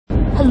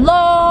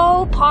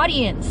Hello,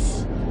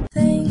 audience.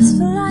 Thanks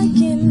for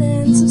liking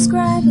and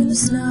subscribing to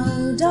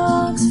Snow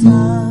Dogs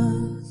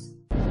Vlogs.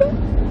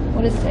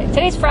 What is today?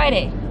 Today's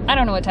Friday. I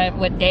don't know what time,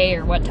 what day,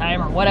 or what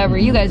time, or whatever.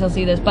 You guys will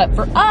see this, but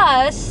for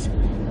us,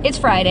 it's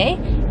Friday,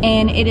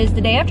 and it is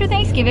the day after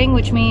Thanksgiving,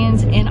 which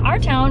means in our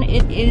town,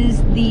 it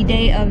is the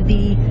day of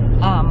the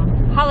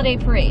holiday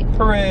parade.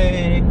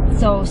 Parade.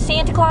 So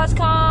Santa Claus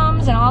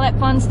comes and all that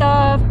fun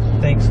stuff.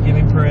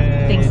 Thanksgiving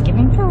parade.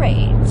 Thanksgiving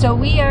parade. So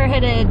we are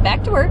headed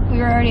back to work. We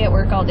were already at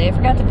work all day. I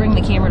forgot to bring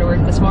the camera to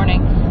work this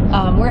morning.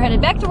 We're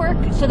headed back to work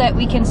so that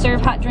we can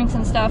serve hot drinks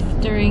and stuff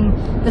during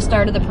the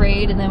start of the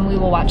parade, and then we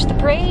will watch the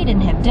parade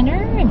and have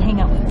dinner and hang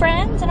out with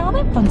friends and all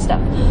that fun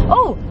stuff.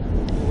 Oh,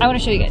 I want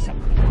to show you guys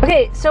something.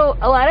 Okay, so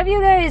a lot of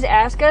you guys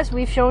ask us,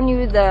 we've shown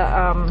you the,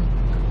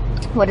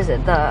 what is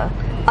it, the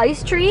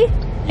ice tree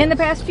in the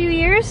past few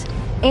years,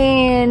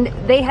 and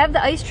they have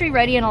the ice tree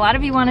ready, and a lot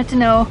of you wanted to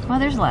know, well,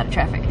 there's a lot of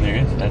traffic. There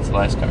is, that's the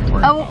last car.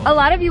 Oh, a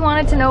lot of you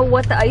wanted to know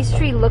what the ice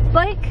tree looked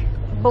like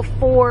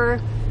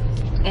before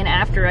and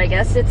after, I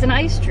guess. It's an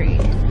ice tree.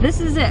 This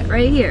is it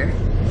right here.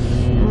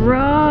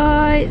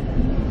 Right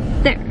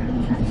there.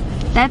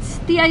 That's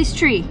the ice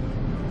tree.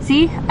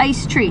 See?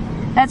 Ice tree.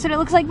 That's what it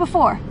looks like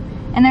before.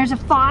 And there's a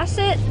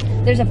faucet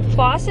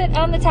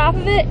on the top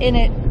of it, and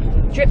it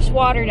drips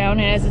water down,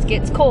 and as it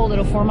gets cold,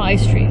 it'll form an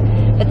ice tree.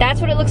 But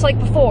that's what it looks like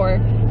before.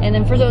 And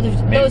then for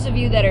those of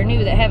you that are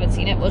new that haven't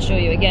seen it, we'll show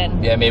you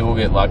again. Yeah, maybe we'll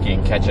get lucky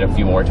and catch it a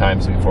few more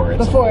times before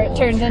it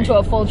turns into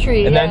a full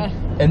tree.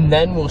 And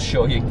then we'll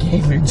show you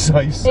Gaylord's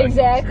ice tree.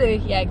 Exactly.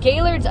 Yeah,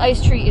 Gaylord's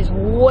ice tree is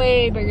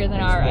way bigger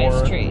than our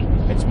ice tree.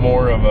 It's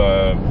more of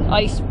a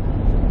ice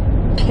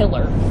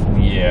pillar.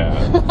 Yeah.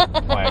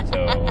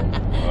 Plateau.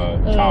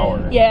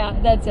 Tower. Yeah,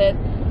 that's it.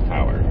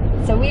 Tower.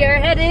 So we are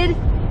headed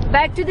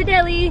back to the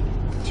deli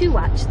to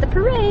watch the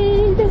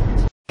parade.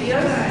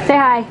 Say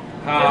hi.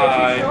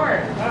 Hi.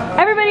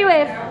 Everybody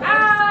wave.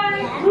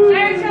 Hi.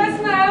 Merry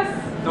Christmas.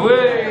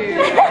 Wave.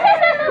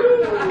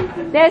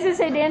 That's to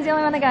say Dan's the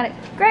only one that got it.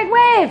 Greg,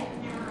 wave.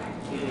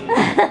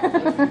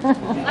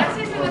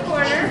 Lexi's in the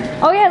corner.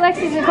 Oh yeah,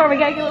 Lexi's in the corner. We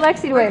gotta get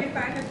Lexi to wave.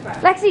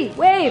 Lexi,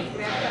 wave.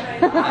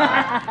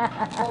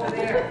 Over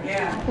there,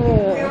 yeah.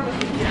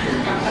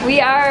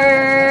 We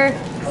are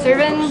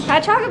serving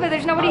hot chocolate, but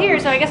there's nobody here,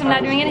 so I guess I'm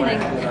not doing anything.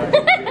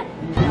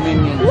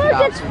 Look,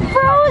 it's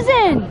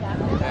Frozen!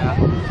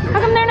 How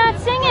come they're not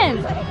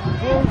singing?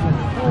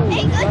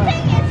 Hey, good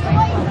thing it's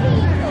noisy.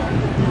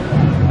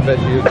 I bet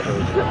you it's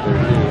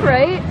Frozen.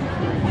 Right?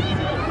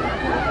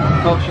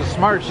 Oh, she's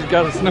smart. She's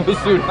got a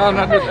snowsuit on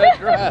under that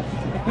dress.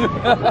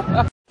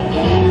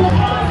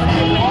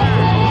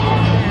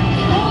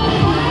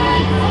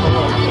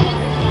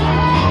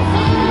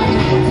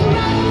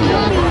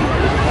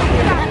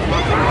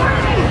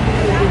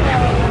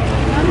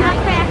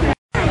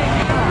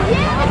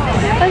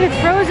 Look, it's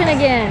Frozen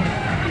again.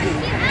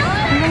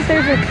 I think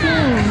there's a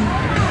theme.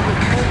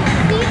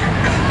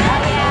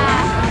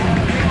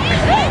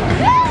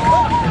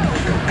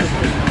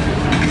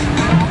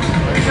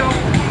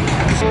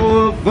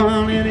 Oh,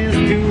 fun it is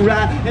to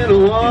ride in a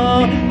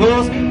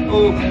one-horse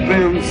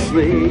open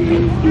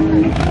sleigh.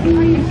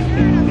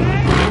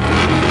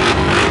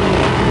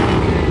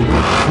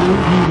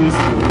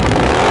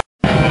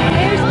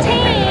 There's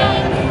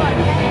Tang.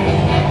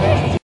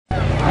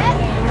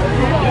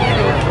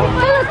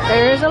 Look,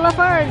 there's a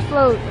Lafarge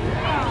float.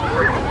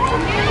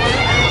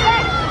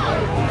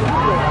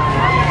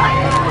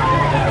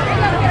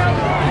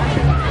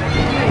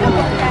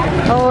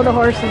 Oh, the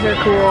horses are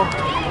cool.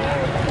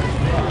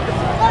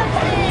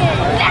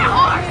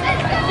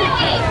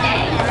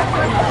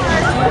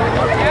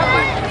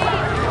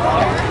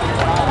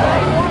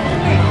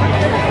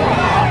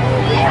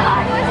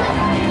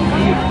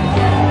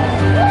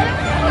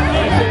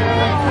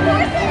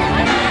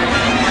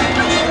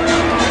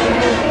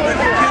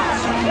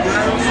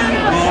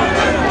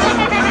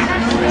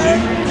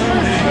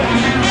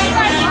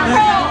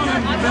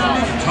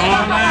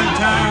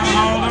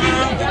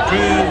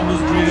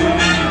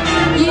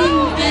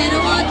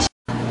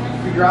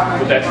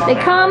 They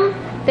come,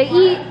 they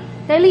eat,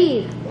 they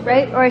leave,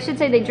 right? Or I should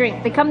say they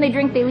drink. They come, they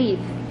drink, they leave.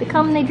 They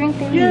come, they drink,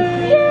 they leave.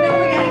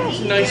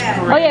 Yay! Nice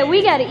parade. Oh yeah,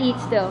 we gotta eat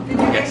still.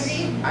 Yes.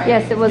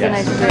 Yes, it was a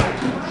nice parade.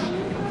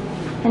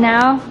 And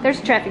now, there's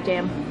a traffic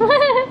jam.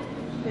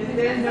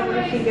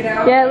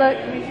 Yeah, look.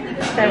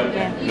 Traffic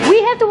jam.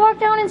 We have to walk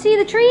down and see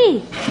the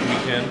tree.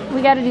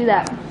 We gotta do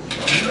that.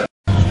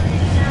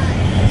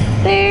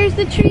 There's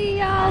the tree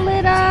all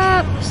lit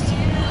up.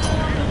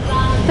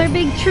 Their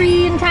big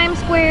tree in Times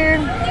Square.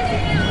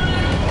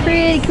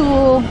 Pretty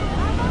cool.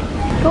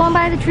 Going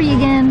by the tree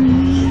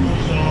again.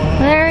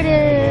 There it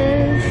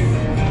is.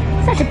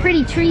 Such a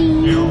pretty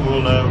tree.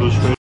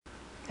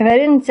 If I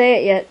didn't say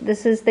it yet,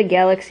 this is the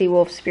Galaxy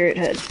Wolf Spirit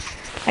Hood.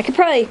 I could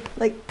probably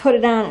like put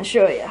it on and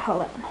show you.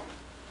 Hold on.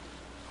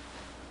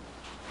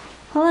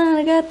 Hold on,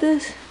 I got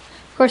this.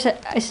 Of course,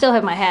 I still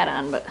have my hat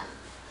on, but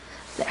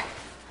there.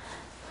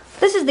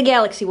 This is the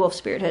Galaxy Wolf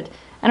Spirit Hood.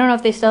 I don't know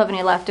if they still have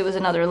any left. It was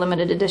another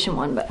limited edition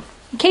one, but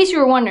in case you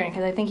were wondering,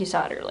 because I think you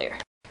saw it earlier.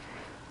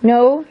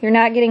 No, you're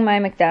not getting my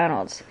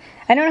McDonald's.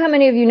 I don't know how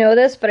many of you know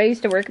this, but I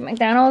used to work at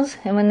McDonald's,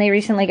 and when they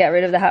recently got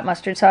rid of the hot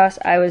mustard sauce,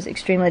 I was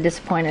extremely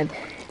disappointed.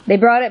 They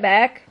brought it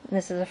back, and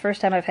this is the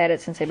first time I've had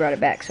it since they brought it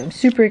back, so I'm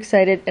super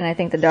excited, and I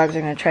think the dogs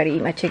are going to try to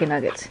eat my chicken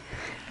nuggets.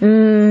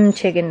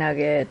 Chicken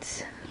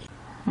nuggets.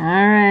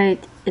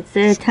 Alright, it's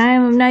their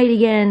time of night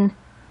again.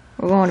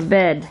 We're going to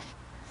bed.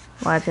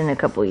 Watching a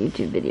couple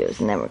YouTube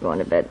videos, and then we're going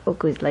to bed.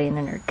 Oakley's laying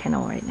in her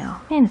kennel right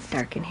now. Man, it's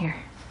dark in here.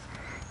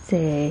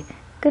 Say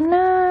good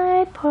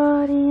night,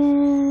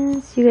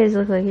 audience. You guys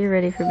look like you're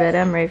ready for bed.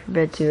 I'm ready for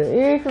bed too. Are you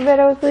ready for bed,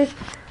 Oakley?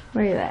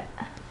 Where are you at?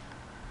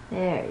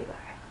 There you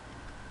are.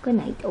 Good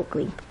night,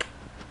 Oakley.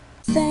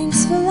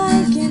 Thanks for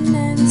liking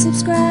and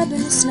subscribing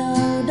to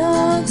Snow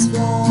Dogs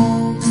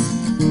Vlogs.